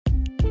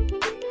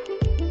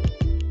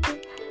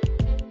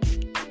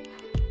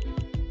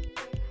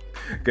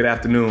Good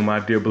afternoon, my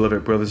dear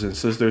beloved brothers and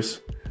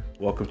sisters.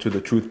 Welcome to the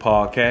Truth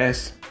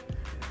Podcast.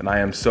 And I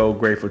am so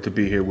grateful to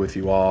be here with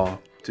you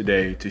all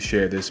today to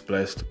share this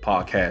blessed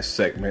podcast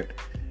segment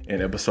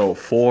in episode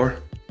 4,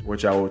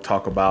 which I will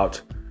talk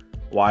about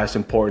why it's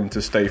important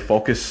to stay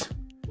focused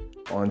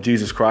on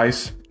Jesus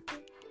Christ.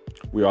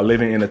 We are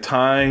living in a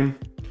time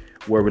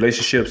where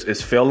relationships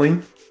is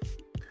failing.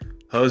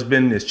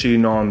 Husband is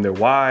cheating on their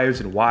wives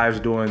and wives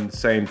doing the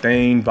same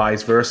thing,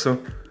 vice versa.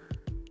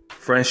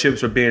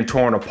 Friendships are being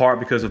torn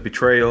apart because of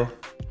betrayal.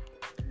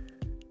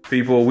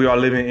 People, we are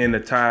living in a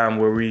time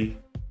where we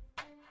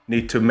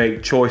need to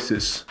make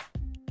choices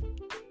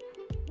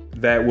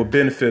that will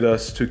benefit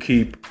us to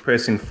keep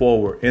pressing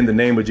forward in the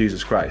name of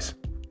Jesus Christ.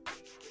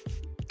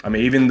 I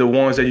mean, even the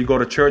ones that you go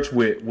to church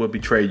with will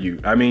betray you.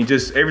 I mean,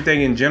 just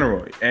everything in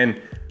general.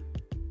 And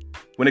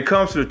when it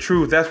comes to the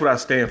truth, that's what I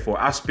stand for.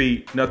 I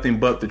speak nothing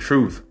but the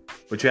truth.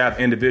 But you have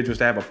individuals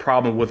that have a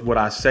problem with what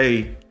I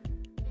say.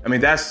 I mean,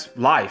 that's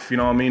life. You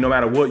know what I mean? No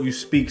matter what you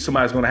speak,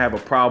 somebody's going to have a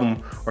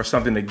problem or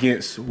something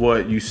against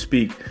what you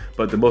speak.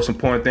 But the most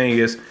important thing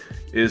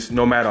is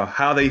no matter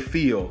how they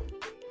feel,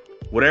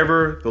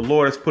 whatever the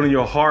Lord has put in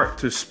your heart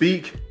to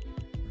speak,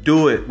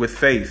 do it with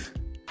faith.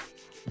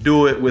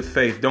 Do it with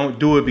faith. Don't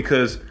do it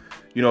because,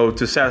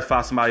 to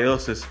satisfy somebody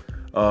else's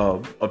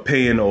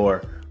opinion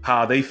or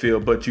how they feel,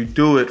 but you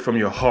do it from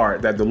your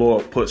heart that the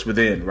Lord puts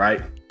within,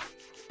 right?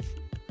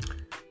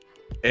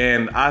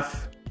 And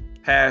I've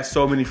had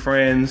so many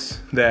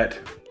friends that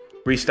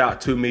reached out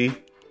to me,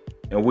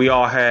 and we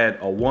all had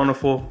a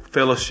wonderful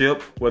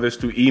fellowship, whether it's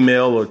through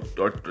email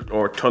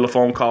or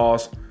telephone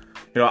calls.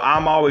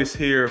 I'm always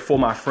here for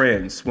my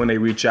friends when they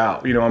reach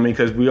out,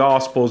 because we all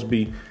supposed to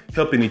be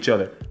helping each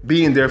other,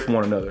 being there for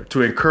one another,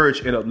 to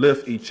encourage and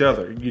uplift each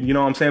other. You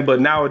know what I'm saying?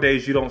 But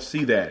nowadays you don't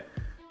see that.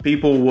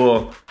 People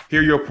will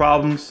hear your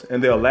problems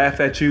and they'll laugh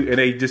at you and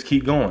they just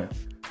keep going.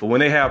 But when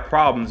they have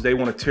problems, they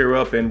want to tear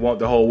up and want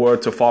the whole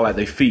world to fall at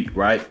their feet,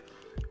 right?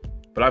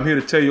 But I'm here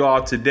to tell you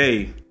all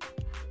today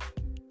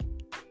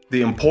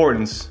the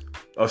importance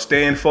of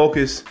staying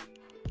focused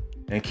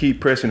and keep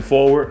pressing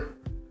forward.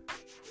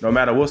 No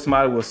matter what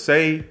somebody will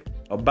say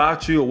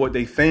about you or what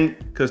they think,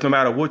 because no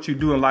matter what you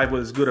do in life,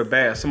 whether it's good or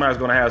bad, somebody's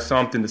going to have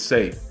something to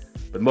say.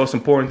 But the most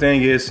important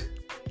thing is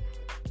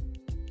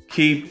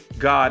keep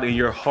God in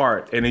your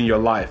heart and in your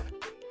life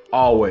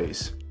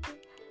always.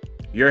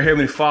 Your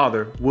Heavenly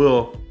Father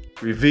will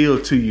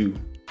reveal to you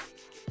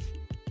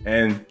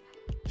and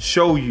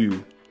show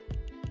you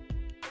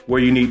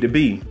where you need to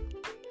be.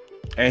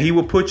 And He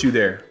will put you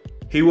there.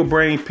 He will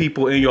bring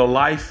people in your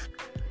life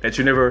that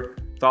you never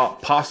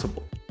thought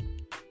possible.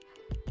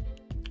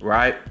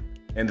 Right?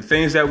 And the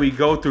things that we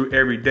go through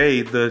every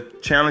day, the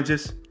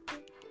challenges,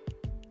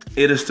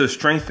 it is to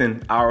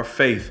strengthen our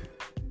faith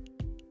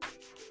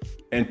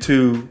and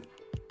to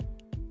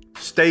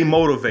stay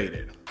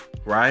motivated,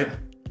 right?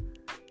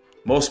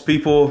 Most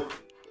people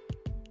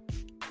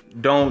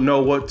don't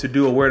know what to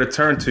do or where to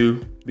turn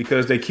to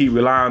because they keep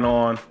relying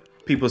on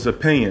people's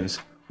opinions,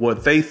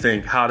 what they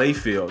think, how they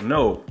feel.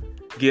 No,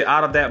 get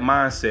out of that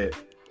mindset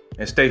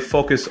and stay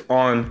focused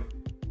on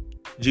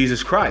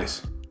Jesus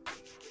Christ.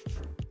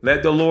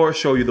 Let the Lord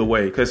show you the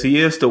way, because He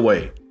is the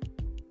way.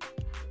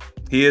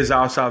 He is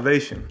our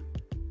salvation,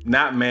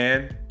 not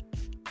man,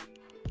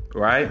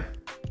 right?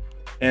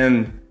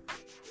 And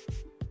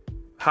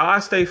how I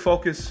stay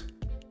focused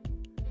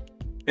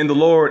in the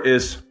Lord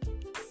is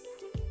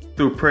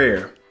through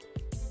prayer.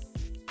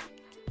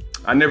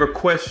 I never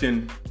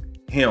question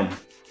Him.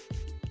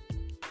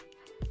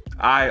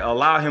 I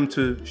allow Him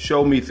to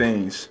show me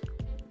things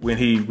when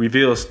He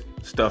reveals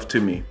stuff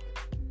to me,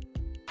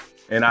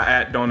 and I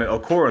act on it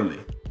accordingly.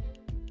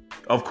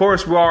 Of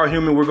course, we are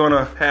human. We're going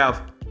to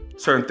have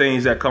certain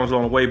things that comes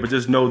along the way, but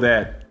just know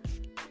that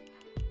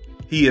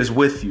He is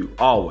with you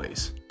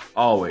always,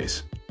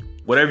 always.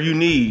 Whatever you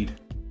need,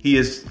 He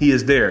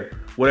is there.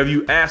 Whatever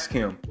you ask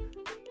Him,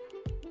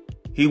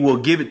 He will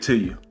give it to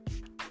you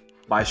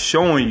by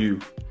showing you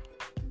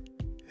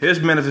His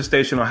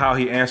manifestation on how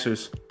He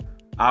answers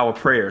our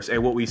prayers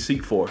and what we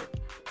seek for,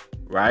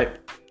 right?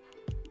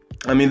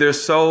 I mean,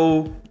 there's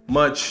so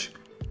much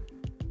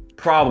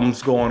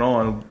problems going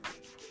on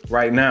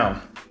right now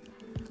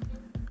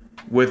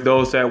with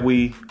those that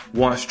we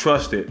once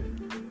trusted,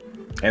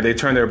 and they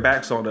turn their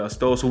backs on us.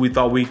 Those who we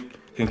thought we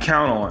can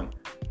count on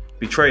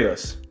betray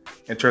us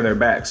and turn their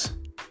backs.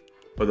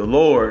 But the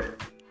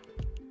Lord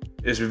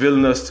is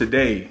revealing us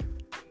today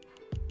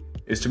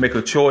is to make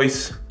a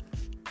choice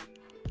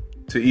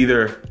to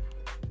either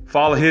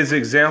follow His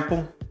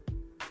example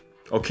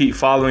or keep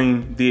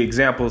following the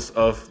examples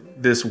of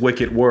this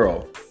wicked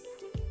world,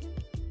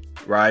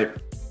 right?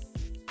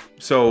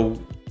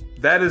 So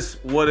that is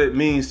what it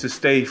means to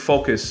stay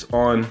focused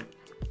on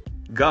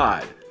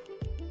God,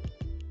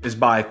 is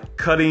by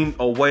cutting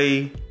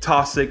away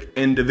toxic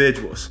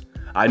individuals.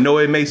 I know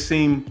it may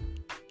seem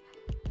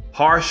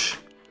harsh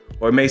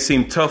or it may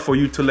seem tough for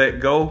you to let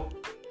go,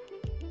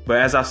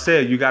 but as I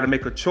said, you got to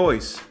make a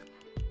choice.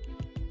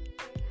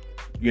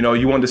 You know,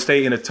 you want to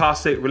stay in a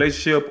toxic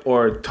relationship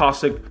or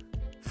toxic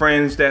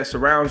friends that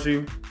surrounds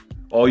you,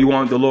 or you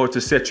want the Lord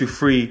to set you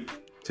free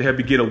to help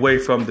you get away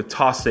from the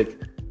toxic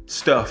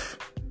stuff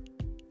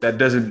that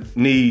doesn't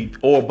need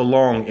or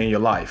belong in your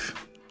life.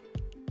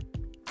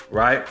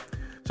 Right?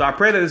 So I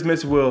pray that this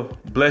message will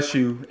bless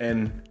you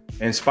and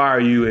inspire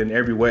you in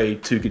every way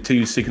to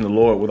continue seeking the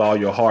Lord with all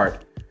your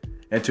heart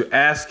and to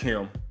ask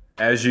him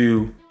as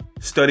you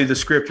study the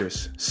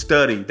scriptures.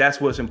 Study. That's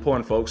what's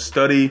important, folks.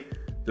 Study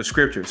the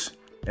scriptures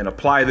and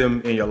apply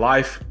them in your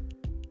life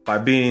by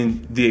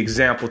being the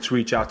example to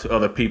reach out to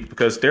other people,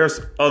 because there's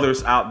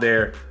others out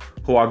there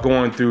who are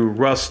going through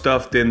rough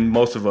stuff than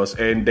most of us,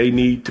 and they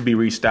need to be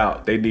reached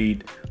out. They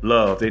need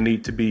love. They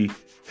need to be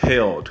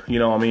held. You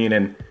know what I mean?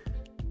 And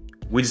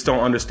we just don't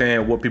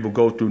understand what people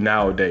go through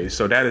nowadays.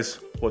 So that is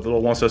what the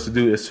Lord wants us to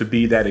do, is to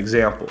be that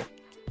example,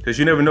 because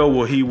you never know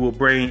what he will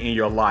bring in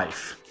your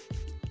life.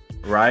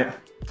 Right?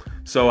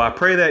 So I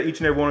pray that each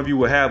and every one of you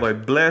will have a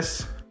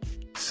blessed,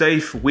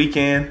 safe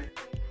weekend,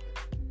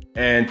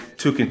 and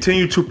to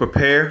continue to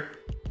prepare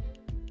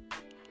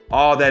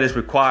all that is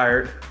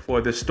required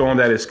for the storm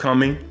that is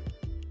coming,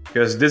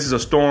 because this is a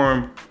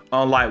storm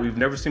unlike we've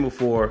never seen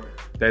before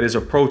that is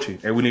approaching,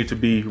 and we need to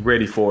be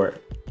ready for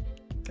it.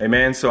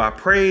 Amen. So I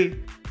pray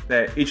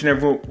that each and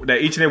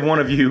every one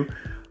of you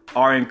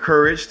are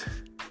encouraged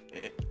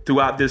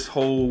throughout this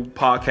whole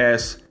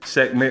podcast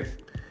segment,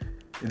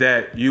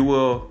 that you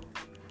will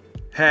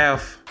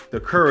have the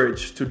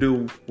courage to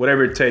do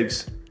whatever it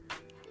takes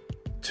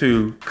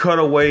to cut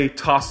away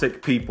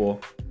toxic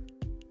people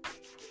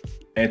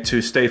and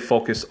to stay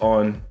focused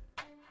on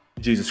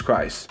Jesus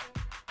Christ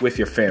with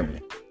your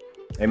family.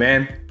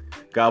 Amen.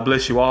 God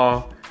bless you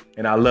all,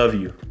 and I love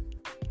you.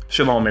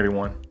 Shalom,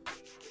 everyone.